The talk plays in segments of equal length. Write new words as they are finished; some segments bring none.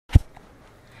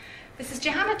This is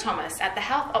Johanna Thomas at the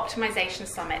Health Optimisation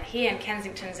Summit here in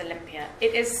Kensington's Olympia.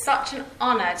 It is such an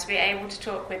honour to be able to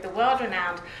talk with the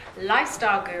world-renowned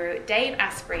lifestyle guru Dave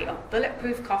Asprey of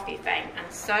Bulletproof Coffee fame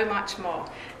and so much more.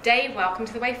 Dave, welcome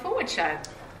to the Way Forward show.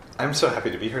 I'm so happy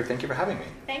to be here. Thank you for having me.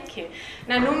 Thank you.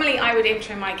 Now, normally I would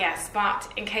intro my guests,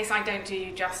 but in case I don't do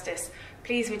you justice,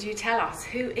 please would you tell us,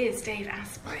 who is Dave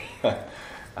Asprey?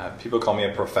 People call me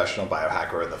a professional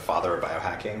biohacker or the father of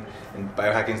biohacking. And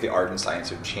biohacking is the art and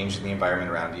science of changing the environment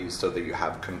around you so that you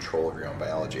have control of your own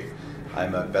biology.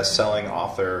 I'm a best-selling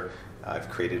author. I've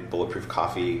created Bulletproof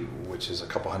Coffee, which is a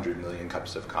couple 100 million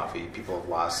cups of coffee. People have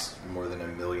lost more than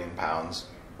 1 million pounds.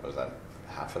 What was that?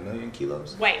 500,000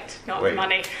 kilos? Weight, not Weight.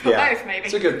 money. Yeah, both, maybe.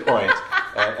 It's a good point.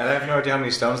 And I have no idea how many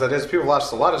stones that is. People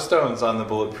lost a lot of stones on the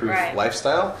Bulletproof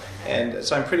lifestyle. And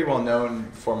so I'm pretty well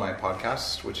known for my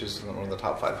podcast, which is one of the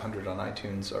top 500 on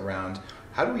iTunes, around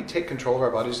how do we take control of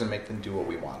our bodies and make them do what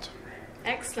we want.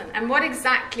 Excellent. And how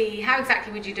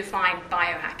exactly would you define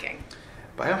biohacking?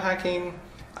 Biohacking,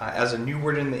 as a new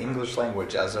word in the English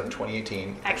language as of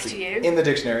 2018. Thanks to you. In the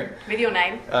dictionary. With your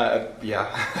name. Yeah,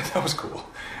 that was cool.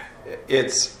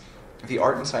 It's the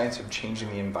art and science of changing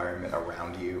the environment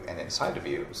around you and inside of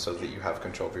you so that you have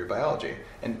control of your biology.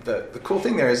 And the cool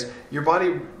thing there is your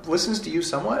body listens to you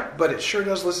somewhat, but it sure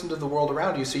does listen to the world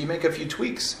around you. So you make a few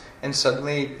tweaks and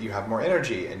suddenly you have more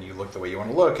energy and you look the way you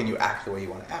want to look and you act the way you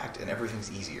want to act and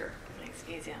everything's easier. It's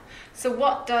easier. So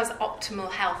what does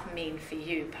optimal health mean for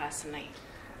you personally?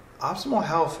 Optimal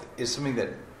health is something that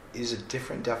is a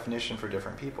different definition for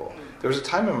different people. There was a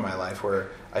time in my life where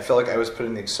I felt like I was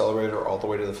putting the accelerator all the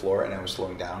way to the floor and I was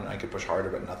slowing down and I could push harder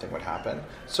but nothing would happen.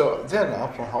 So then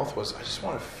optimal health was I just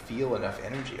want to feel enough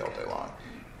energy all day long.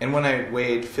 And when I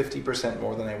weighed 50%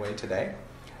 more than I weigh today,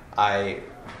 I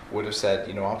would have said,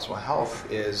 optimal health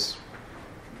is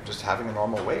just having a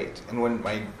normal weight. And when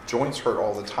my joints hurt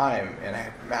all the time and I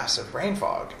had massive brain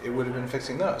fog, it would have been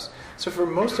fixing those. So for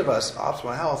most of us,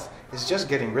 optimal health is just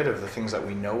getting rid of the things that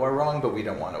we know are wrong but we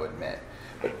don't want to admit.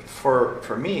 But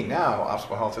for me now,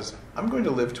 optimal health is I'm going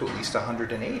to live to at least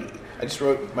 180. I just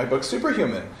wrote my book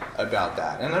Superhuman about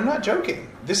that. And I'm not joking.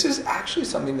 This is actually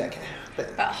something that can happen.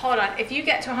 But hold on, if you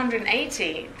get to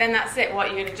 180, then that's it.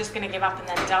 What, you're just going to give up and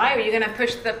then die? Or are you going to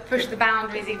push the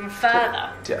boundaries even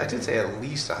further? I did say at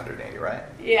least 180, right?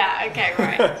 Yeah, okay,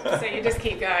 right. So you just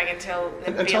keep going until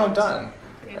I'm done.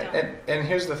 You're done. And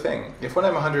here's the thing. If when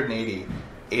I'm 180,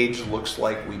 age looks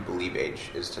like we believe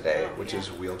age is today, which is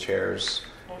wheelchairs,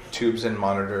 tubes and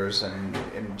monitors,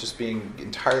 and just being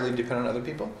entirely dependent on other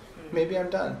people, maybe I'm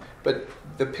done. But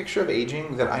the picture of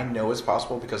aging that I know is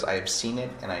possible because I have seen it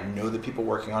and I know the people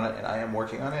working on it and I am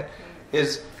working on it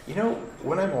is,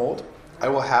 when I'm old, I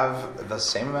will have the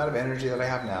same amount of energy that I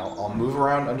have now. I'll move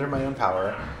around under my own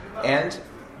power. And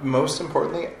most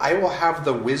importantly, I will have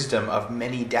the wisdom of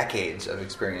many decades of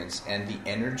experience and the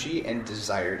energy and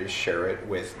desire to share it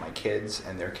with my kids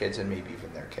and their kids and maybe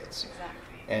even their kids. Exactly.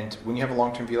 And when you have a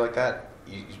long-term view like that,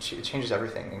 it changes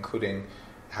everything, including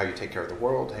how you take care of the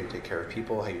world, how you take care of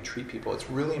people, how you treat people. It's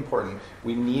really important.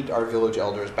 We need our village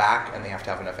elders back, and they have to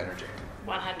have enough energy.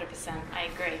 100%, I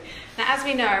agree. Now, as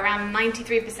we know, around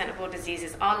 93% of all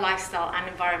diseases are lifestyle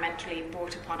and environmentally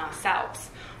brought upon ourselves.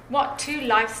 What 2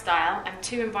 lifestyle and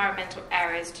 2 environmental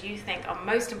areas do you think are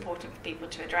most important for people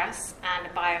to address, and a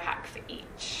biohack for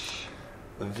each?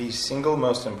 The single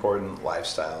most important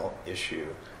lifestyle issue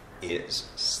is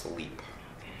sleep.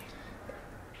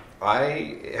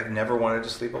 I have never wanted to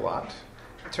sleep a lot.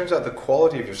 It turns out the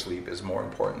quality of your sleep is more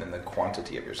important than the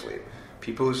quantity of your sleep.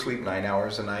 People who sleep 9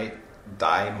 hours a night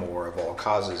die more of all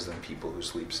causes than people who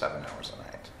sleep 7 hours a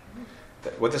night.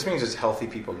 What this means is healthy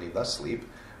people need less sleep,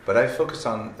 but I focus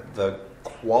on the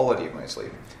quality of my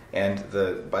sleep and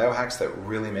the biohacks that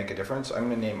really make a difference. I'm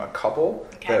going to name a couple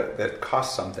that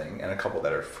cost something and a couple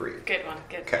that are free. Good one,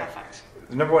 good, perfect.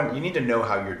 Number one, you need to know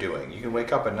how you're doing. You can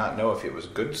wake up and not know if it was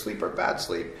good sleep or bad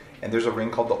sleep. And there's a ring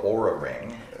called the Oura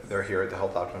Ring. They're here at the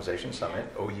Health Optimization Summit,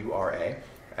 OURA.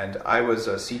 And I was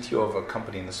a CTO of a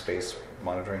company in the space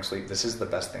monitoring sleep. This is the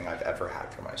best thing I've ever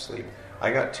had for my sleep.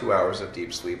 I got 2 hours of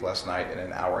deep sleep last night and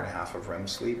an hour and a half of REM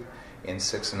sleep in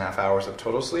 6.5 hours of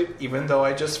total sleep, even though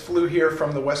I just flew here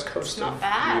from the west coast of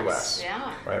the US.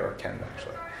 Yeah. Right, or Canada,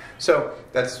 actually. So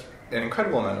that's an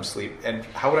incredible amount of sleep. And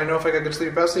how would I know if I got good sleep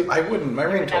or bad sleep? I wouldn't. My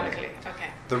ring told me. Okay.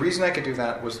 The reason I could do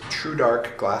that was True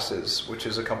Dark Glasses, which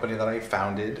is a company that I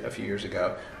founded a few years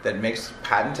ago that makes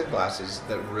patented glasses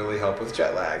that really help with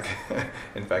jet lag.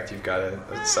 In fact, you've got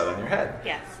a set on your head.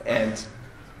 Yes. And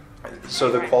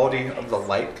so the quality of the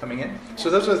light coming in. So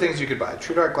those are the things you could buy.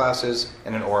 True Dark Glasses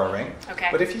and an Oura Ring. Okay.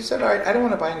 But if you said, all right, I don't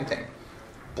want to buy anything.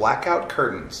 blackout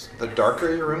curtains. The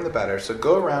darker your room, the better. So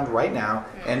go around right now,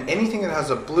 and anything that has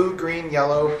a blue, green,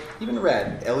 yellow, even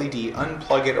red LED,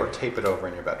 unplug it or tape it over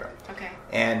in your bedroom. Okay.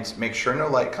 And make sure no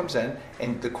light comes in,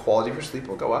 and the quality of your sleep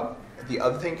will go up. The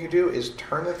other thing you do is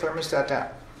turn the thermostat down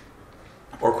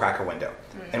or crack a window.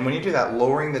 And when you do that,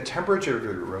 lowering the temperature of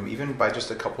your room, even by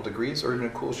just a couple degrees or even a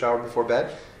cool shower before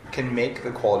bed, can make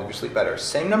the quality of your sleep better.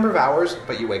 Same number of hours,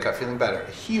 but you wake up feeling better.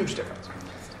 A huge difference.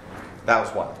 That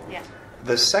was one. Yeah.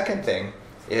 The second thing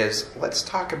is, let's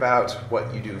talk about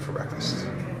what you do for breakfast.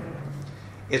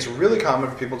 It's really common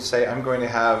for people to say, I'm going to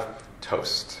have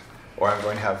toast, or I'm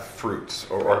going to have fruit,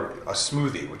 or a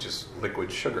smoothie, which is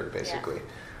liquid sugar, basically. Yeah.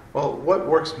 Well, what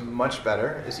works much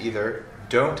better is either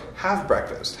don't have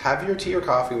breakfast. Have your tea or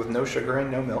coffee with no sugar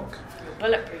and no milk.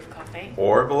 Bulletproof coffee.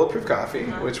 Or bulletproof coffee,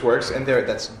 which works. And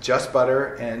that's just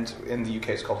butter, and in the UK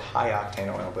it's called high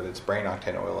octane oil, but it's brain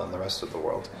octane oil in the rest of the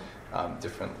world.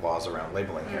 Different laws around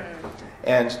labeling here.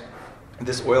 And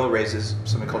this oil raises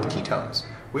something called ketones.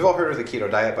 We've all heard of the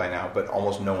keto diet by now, but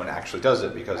almost no one actually does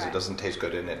it because it doesn't taste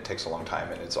good and it takes a long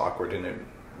time and it's awkward and it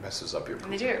messes up your poop.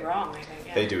 And they do it wrong, I think.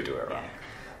 Yeah. They do it wrong. Yeah.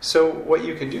 So what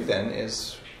you can do then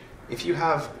is, if you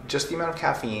have just the amount of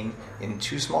caffeine in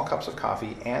 2 small cups of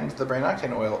coffee and the brain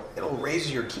octane oil, it'll raise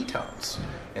your ketones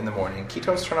in the morning.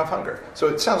 Ketones turn off hunger. So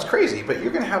it sounds crazy, but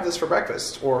you're going to have this for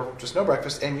breakfast or just no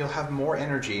breakfast, and you'll have more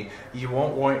energy. You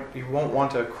won't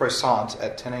want a croissant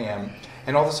at 10 a.m.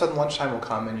 And all of a sudden lunchtime will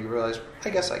come and you realize, I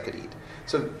guess I could eat.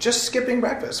 So just skipping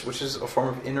breakfast, which is a form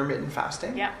of intermittent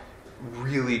fasting,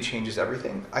 really changes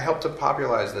everything. I helped to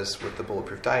popularize this with the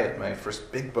Bulletproof Diet, my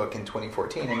first big book in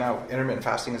 2014, and now intermittent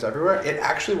fasting is everywhere. It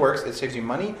actually works. It saves you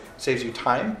money, it saves you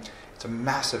time. It's a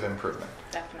massive improvement.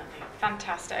 Definitely.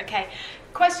 Fantastic. Okay.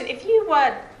 Question, if you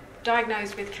were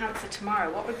diagnosed with cancer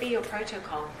tomorrow, what would be your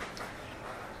protocol?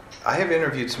 I have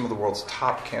interviewed some of the world's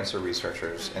top cancer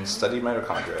researchers and studied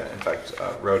mitochondria. In fact,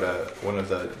 wrote one of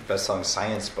the best-selling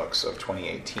science books of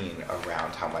 2018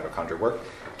 around how mitochondria work.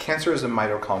 Cancer is a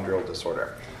mitochondrial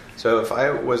disorder. So if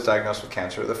I was diagnosed with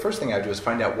cancer, the first thing I'd do is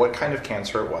find out what kind of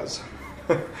cancer it was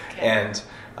and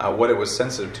what it was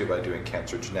sensitive to by doing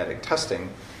cancer genetic testing.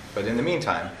 But in the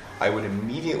meantime, I would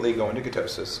immediately go into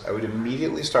ketosis. I would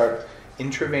immediately start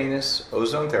intravenous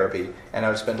ozone therapy, and I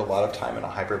would spend a lot of time in a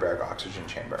hyperbaric oxygen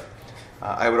chamber.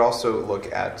 I would also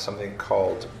look at something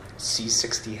called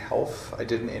C60 Health. I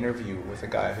did an interview with a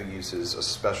guy who uses a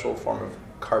special form of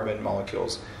carbon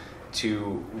molecules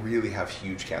to really have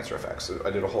huge cancer effects. So I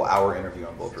did a whole hour interview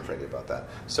on Bulletproof Radio about that.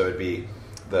 So it'd be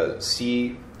the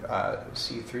C360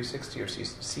 or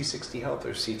C60 Health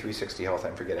or C360 Health,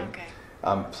 I'm forgetting. Okay.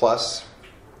 Plus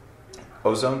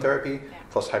ozone therapy,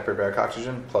 plus hyperbaric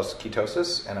oxygen, plus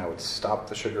ketosis, and I would stop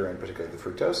the sugar and particularly the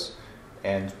fructose.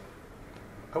 And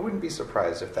I wouldn't be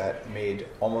surprised if that made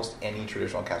almost any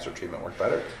traditional cancer treatment work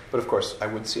better. But of course, I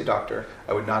would see a doctor.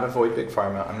 I would not avoid big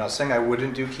pharma. I'm not saying I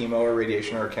wouldn't do chemo or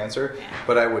radiation or cancer,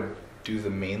 but I would do the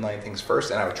mainline things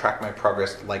first, and I would track my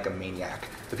progress like a maniac.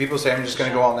 The people say, I'm just going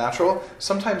to go all natural.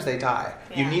 Sometimes they die.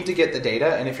 You need to get the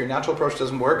data, and if your natural approach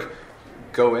doesn't work,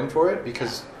 go in for it,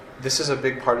 because this is a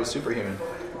big part of Superhuman.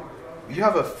 You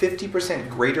have a 50%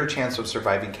 greater chance of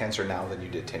surviving cancer now than you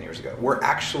did 10 years ago. We're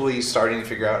actually starting to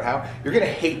figure out how. You're going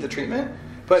to hate the treatment,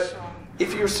 but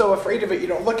if you're so afraid of it, you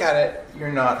don't look at it,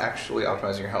 you're not actually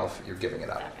optimizing your health, you're giving it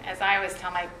up. As I always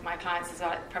tell my clients as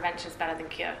well, prevention is better than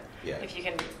cure. Yeah. If you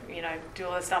can, do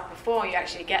all the stuff before you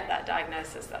actually get that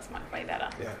diagnosis, that's much way better.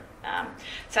 Yeah.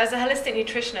 So as a holistic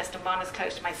nutritionist and wellness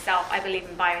coach myself, I believe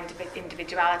in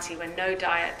bio-individuality, where no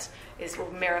diet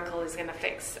miracle is going to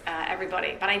fix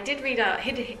everybody. But I did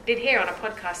did hear on a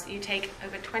podcast that you take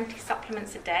over 20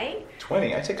 supplements a day.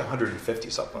 20? I take 150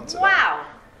 supplements a day. Wow.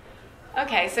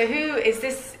 Okay, so who is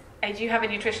this? Do you have a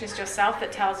nutritionist yourself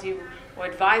that tells you or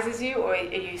advises you, or are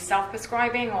you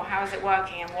self-prescribing, or how is it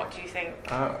working, and what do you think?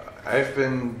 I've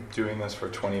been doing this for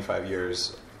 25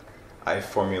 years. I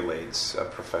formulate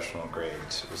professional grade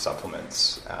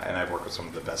supplements, and I've worked with some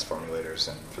of the best formulators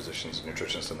and physicians and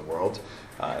nutritionists in the world,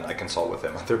 and I consult with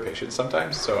them on their patients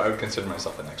sometimes, so I would consider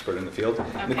myself an expert in the field.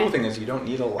 Okay. And the cool thing is you don't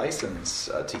need a license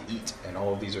to eat, and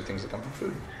all of these are things that come from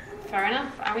food. Fair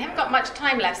enough. We haven't got much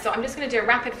time left, so I'm just going to do a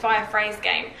rapid fire phrase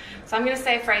game. So I'm going to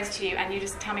say a phrase to you, and you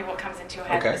just tell me what comes into your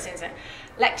head as soon as it.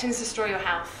 Lectins destroy your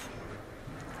health.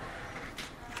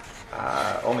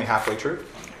 Only halfway true.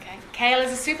 Okay. Kale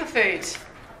is a superfood.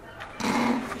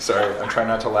 Sorry, I'm trying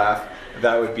not to laugh.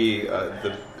 That would be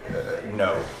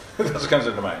no. That's what comes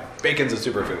into mind. Bacon's a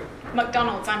superfood.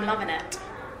 McDonald's, I'm loving it.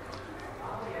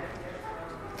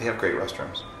 They have great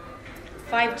restrooms.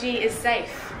 5G is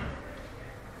safe.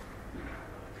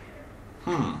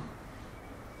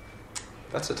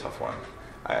 That's a tough one.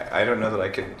 I don't know that I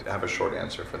could have a short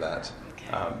answer for that,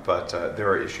 Okay. but there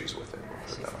are issues with it. We'll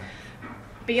put it that way.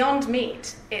 Beyond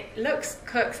meat, it looks,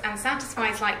 cooks, and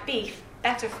satisfies like beef,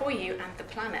 better for you and the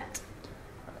planet.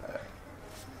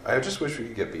 I just wish we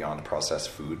could get beyond processed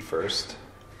food first.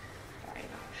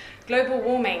 Global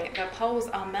warming, the poles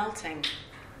are melting.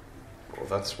 Well,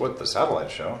 that's what the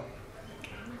satellites show.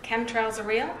 Chemtrails are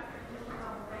real?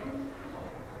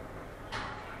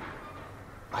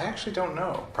 I actually don't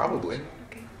know. Probably.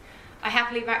 Okay. I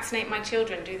happily vaccinate my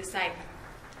children, do the same.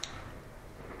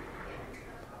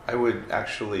 I would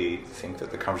actually think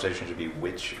that the conversation should be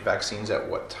which vaccines at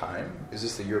what time. Is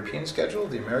this the European schedule,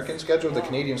 the American schedule, the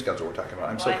Canadian schedule we're talking about?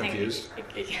 I'm so confused.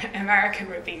 American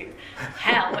would be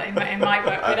hell in my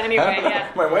book, but anyway,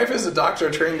 yeah. My wife is a doctor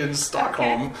trained in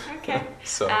Stockholm. Okay.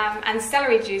 So. And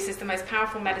celery juice is the most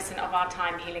powerful medicine of our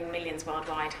time, healing millions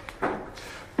worldwide.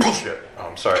 Bullshit. Oh,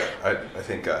 I'm sorry. I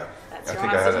think That's your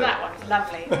answer to that one.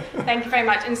 Lovely. Thank you very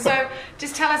much. And so,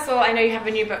 just tell us all, I know you have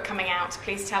a new book coming out.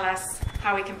 Please tell us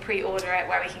how we can pre-order it,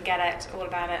 where we can get it, all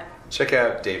about it. Check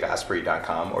out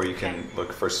DaveAsprey.com, or you can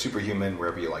look for Superhuman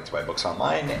wherever you like to buy books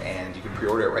online, and you can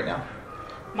pre-order it right now.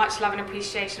 Much love and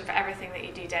appreciation for everything that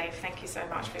you do, Dave. Thank you so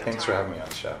much for your time. Thanks for having me on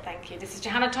the show. Thank you. This is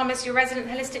Johanna Thomas, your resident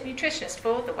holistic nutritionist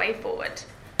for The Way Forward.